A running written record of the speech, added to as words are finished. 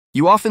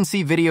You often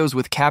see videos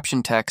with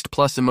caption text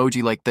plus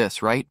emoji like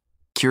this, right?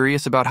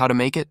 Curious about how to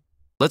make it?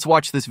 Let's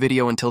watch this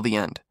video until the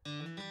end.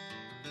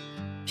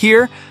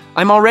 Here,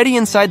 I'm already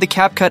inside the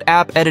CapCut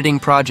app editing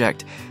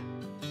project.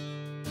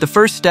 The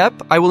first step,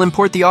 I will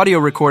import the audio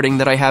recording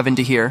that I have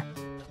into here.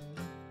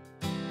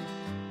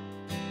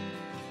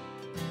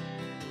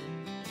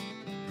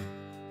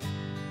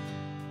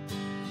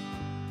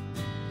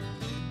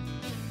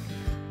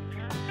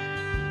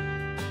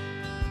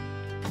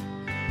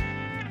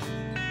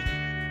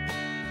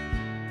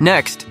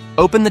 Next,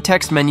 open the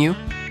text menu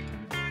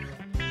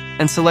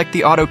and select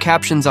the Auto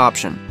Captions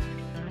option.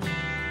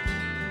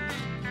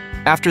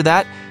 After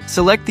that,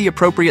 select the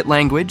appropriate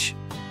language.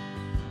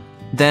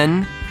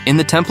 Then, in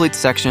the Templates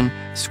section,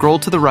 scroll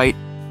to the right.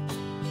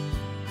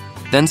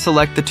 Then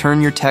select the Turn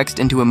Your Text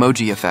into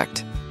Emoji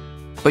effect.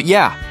 But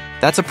yeah,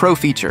 that's a pro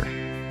feature.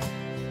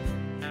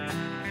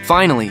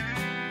 Finally,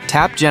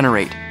 tap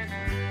Generate.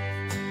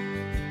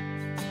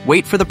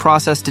 Wait for the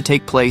process to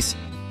take place.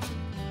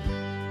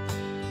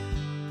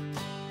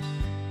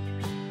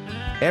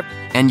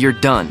 And you're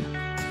done.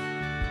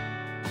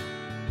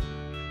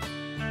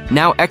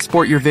 Now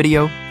export your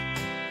video.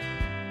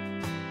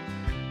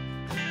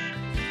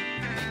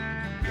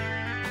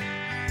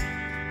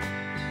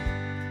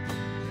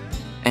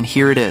 And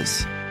here it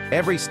is.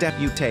 Every step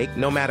you take,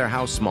 no matter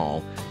how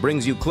small,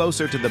 brings you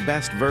closer to the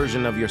best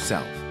version of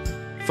yourself.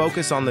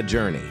 Focus on the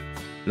journey,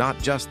 not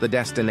just the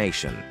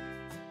destination.